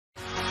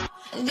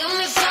Got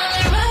me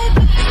falling right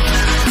back.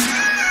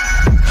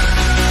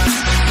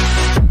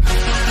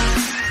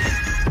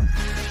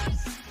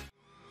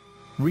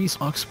 Reece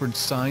Oxford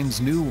signs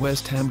new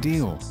West Ham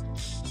deal.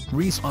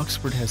 Reece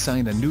Oxford has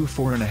signed a new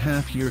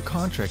 4.5-year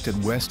contract at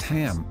West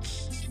Ham.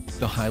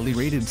 The highly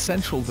rated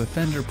central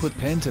defender put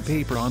pen to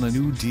paper on a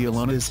new deal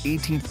on his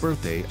 18th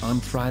birthday on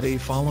Friday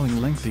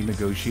following lengthy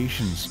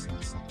negotiations.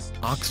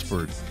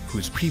 Oxford,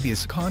 whose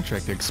previous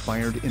contract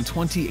expired in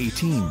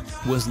 2018,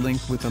 was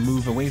linked with a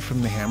move away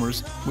from the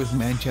Hammers, with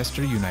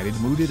Manchester United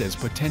mooted as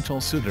potential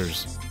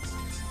suitors.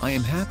 "I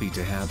am happy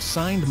to have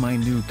signed my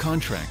new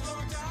contract.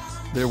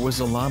 There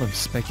was a lot of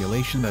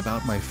speculation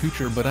about my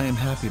future, but I am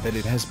happy that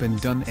it has been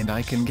done and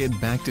I can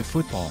get back to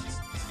football.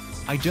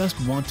 I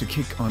just want to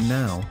kick on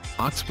now,"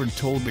 Oxford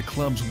told the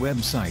club's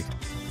website.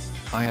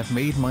 "I have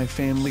made my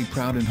family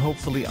proud and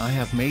hopefully I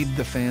have made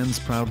the fans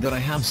proud that I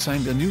have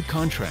signed a new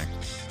contract.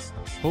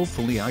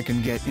 Hopefully I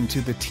can get into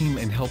the team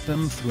and help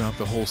them throughout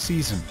the whole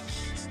season.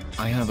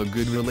 I have a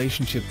good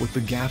relationship with the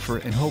gaffer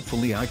and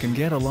hopefully I can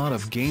get a lot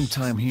of game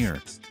time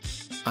here.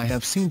 I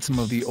have seen some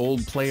of the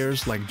old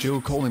players like Joe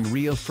Cole and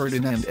Rio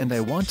Ferdinand and I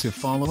want to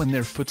follow in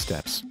their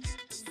footsteps.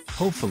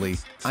 Hopefully,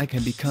 I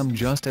can become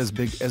just as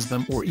big as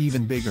them or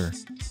even bigger.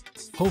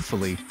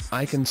 Hopefully,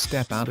 I can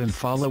step out and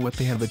follow what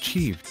they have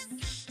achieved."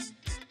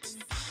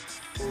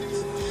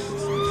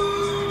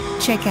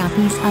 Check out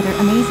these other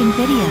amazing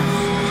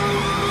videos.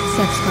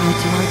 Subscribe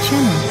to our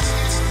channel.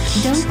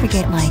 Don't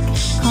forget like,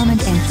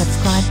 comment and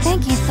subscribe.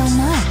 Thank you so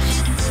much.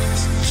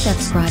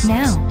 Subscribe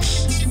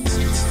now.